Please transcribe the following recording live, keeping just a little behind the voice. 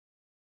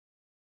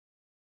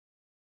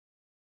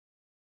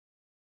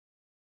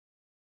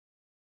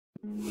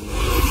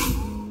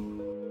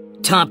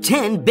Top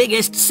 10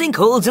 biggest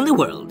sinkholes in the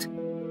world.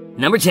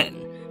 Number 10.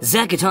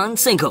 Zacaton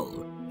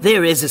Sinkhole.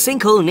 There is a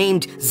sinkhole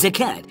named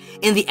Zacat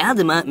in the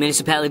Aldama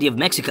municipality of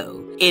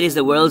Mexico. It is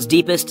the world's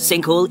deepest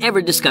sinkhole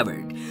ever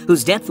discovered,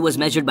 whose depth was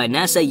measured by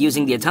NASA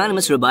using the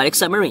autonomous robotic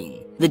submarine.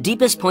 The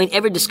deepest point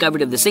ever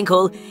discovered of the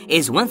sinkhole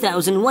is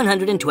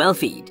 1,112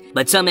 feet,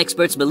 but some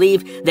experts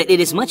believe that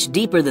it is much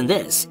deeper than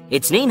this.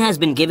 Its name has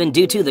been given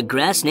due to the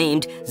grass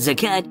named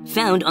Zacat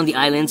found on the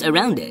islands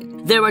around it.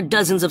 There are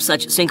dozens of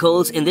such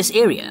sinkholes in this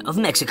area of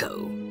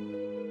Mexico.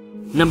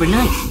 Number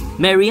 9.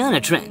 Mariana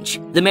Trench.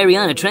 The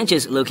Mariana Trench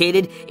is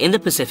located in the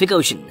Pacific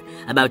Ocean,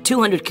 about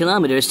 200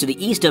 kilometers to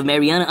the east of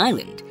Mariana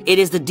Island. It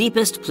is the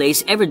deepest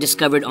place ever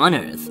discovered on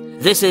Earth.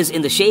 This is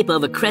in the shape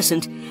of a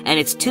crescent, and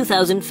it's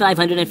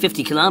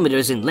 2,550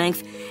 kilometers in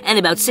length and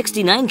about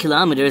 69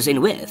 kilometers in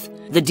width.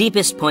 The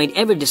deepest point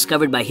ever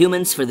discovered by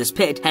humans for this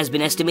pit has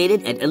been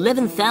estimated at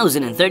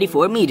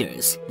 11,034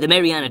 meters. The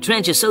Mariana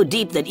Trench is so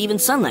deep that even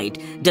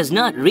sunlight does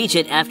not reach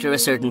it after a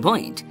certain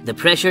point. The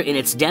pressure in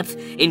its depth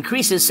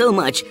increases so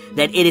much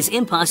that it is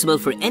impossible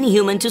for any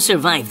human to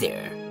survive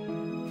there.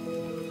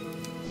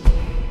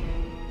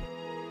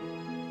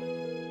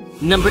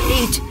 Number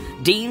 8.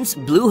 Dean's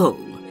Blue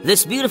Hole.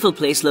 This beautiful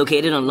place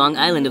located on Long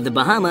Island of the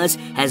Bahamas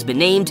has been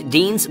named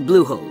Dean's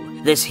Blue Hole.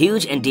 This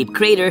huge and deep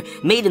crater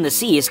made in the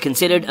sea is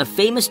considered a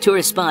famous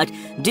tourist spot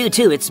due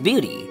to its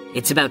beauty.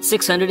 It's about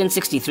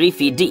 663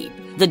 feet deep.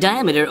 The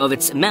diameter of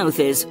its mouth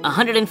is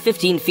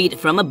 115 feet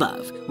from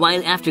above,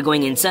 while after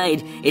going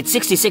inside, it's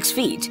 66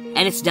 feet,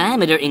 and its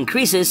diameter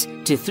increases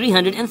to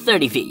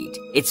 330 feet.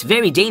 It's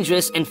very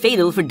dangerous and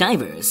fatal for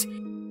divers.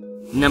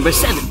 Number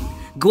 7.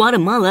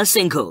 Guatemala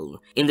Sinkhole.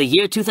 In the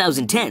year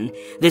 2010,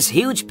 this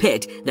huge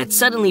pit that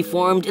suddenly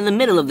formed in the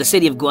middle of the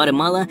city of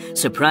Guatemala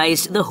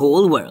surprised the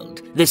whole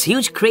world. This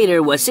huge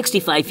crater was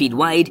 65 feet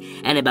wide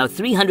and about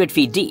 300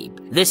 feet deep.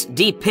 This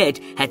deep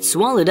pit had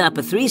swallowed up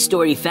a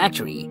 3-story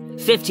factory.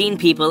 15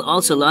 people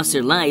also lost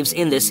their lives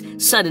in this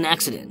sudden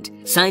accident.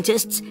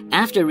 Scientists,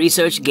 after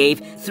research,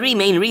 gave 3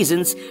 main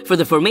reasons for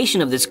the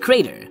formation of this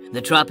crater: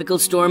 the tropical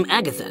storm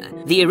Agatha,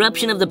 the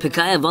eruption of the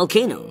Pacaya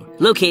volcano,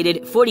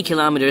 located 40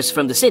 kilometers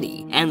from the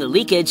city, and the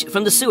leakage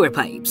from the sewer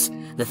pipes,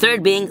 the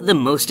third being the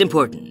most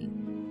important.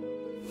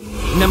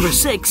 Number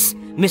 6.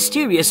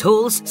 Mysterious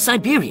Holes,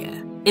 Siberia.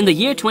 In the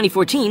year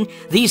 2014,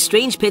 these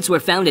strange pits were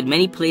found in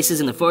many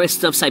places in the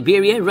forests of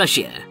Siberia,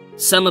 Russia.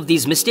 Some of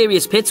these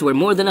mysterious pits were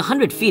more than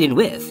 100 feet in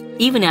width.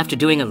 Even after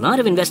doing a lot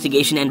of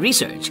investigation and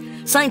research,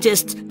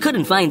 scientists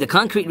couldn't find the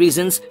concrete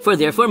reasons for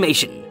their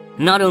formation.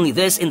 Not only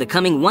this, in the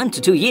coming 1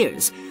 to 2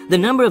 years, the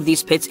number of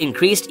these pits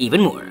increased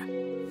even more.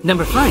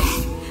 Number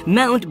 5.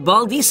 Mount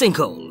Baldy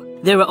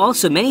Sinkhole. There are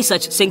also many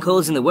such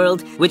sinkholes in the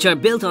world which are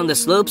built on the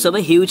slopes of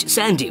a huge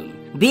sand dune.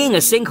 Being a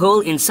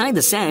sinkhole inside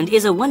the sand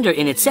is a wonder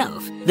in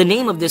itself. The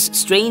name of this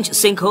strange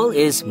sinkhole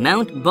is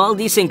Mount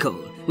Baldy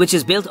Sinkhole, which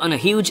is built on a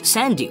huge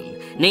sand dune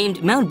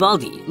named Mount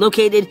Baldy,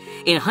 located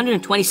in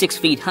 126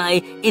 feet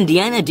high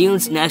Indiana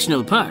Dunes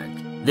National Park.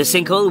 The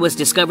sinkhole was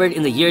discovered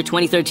in the year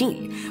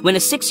 2013 when a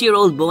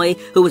 6-year-old boy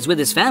who was with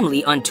his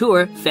family on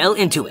tour fell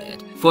into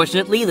it.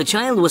 Fortunately, the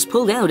child was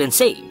pulled out and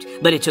saved,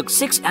 but it took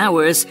 6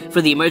 hours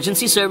for the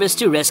emergency service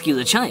to rescue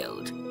the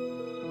child.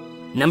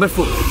 Number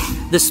 4.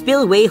 The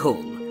Spillway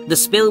Hole. The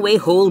Spillway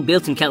Hole,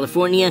 built in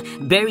California,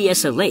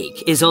 Berryessa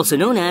Lake, is also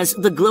known as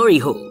the Glory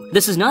Hole.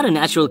 This is not a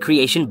natural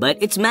creation, but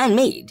it's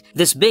man-made.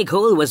 This big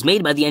hole was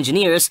made by the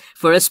engineers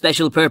for a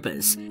special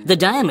purpose. The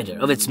diameter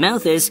of its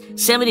mouth is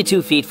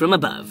 72 feet from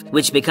above,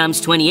 which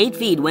becomes 28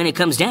 feet when it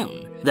comes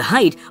down. The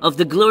height of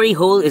the Glory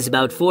Hole is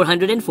about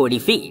 440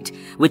 feet,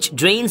 which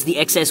drains the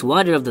excess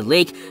water of the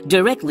lake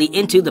directly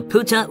into the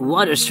Puta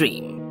water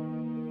stream.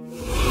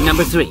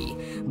 Number 3.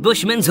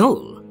 Bushman's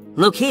Hole.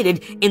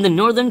 Located in the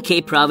northern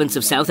Cape province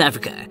of South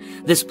Africa,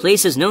 this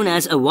place is known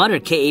as a water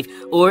cave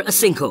or a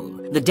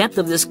sinkhole. The depth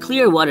of this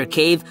clear water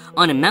cave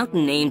on a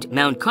mountain named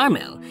Mount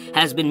Carmel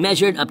has been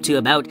measured up to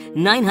about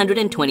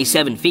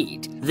 927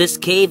 feet. This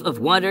cave of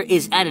water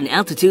is at an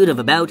altitude of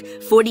about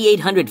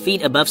 4,800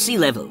 feet above sea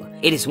level.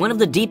 It is one of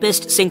the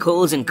deepest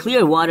sinkholes in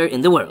clear water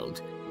in the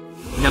world.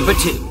 Number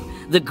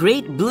 2. The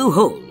Great Blue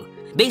Hole.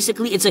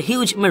 Basically, it's a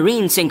huge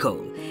marine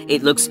sinkhole.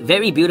 It looks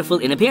very beautiful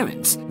in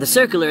appearance. The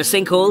circular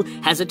sinkhole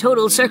has a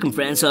total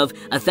circumference of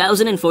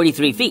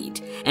 1,043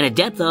 feet and a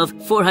depth of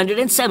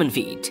 407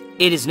 feet.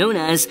 It is known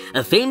as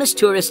a famous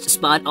tourist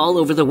spot all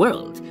over the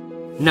world.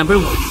 Number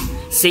 1.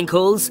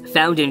 Sinkholes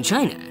found in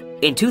China.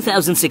 In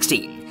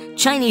 2016,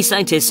 Chinese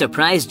scientists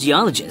surprised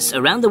geologists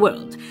around the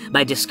world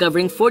by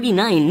discovering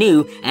 49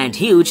 new and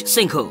huge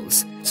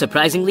sinkholes.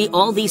 Surprisingly,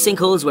 all these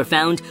sinkholes were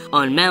found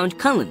on Mount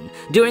Kunlun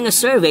during a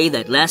survey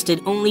that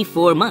lasted only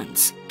 4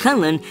 months.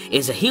 Kunlun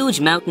is a huge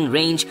mountain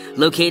range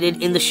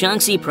located in the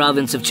Shaanxi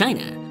province of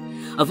China.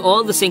 Of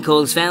all the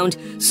sinkholes found,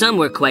 some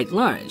were quite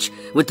large,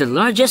 with the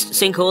largest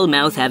sinkhole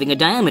mouth having a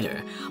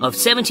diameter of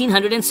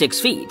 1,706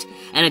 feet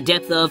and a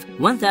depth of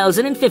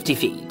 1,050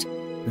 feet.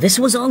 This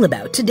was all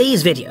about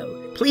today's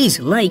video. Please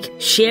like,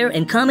 share,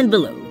 and comment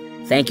below.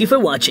 Thank you for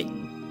watching.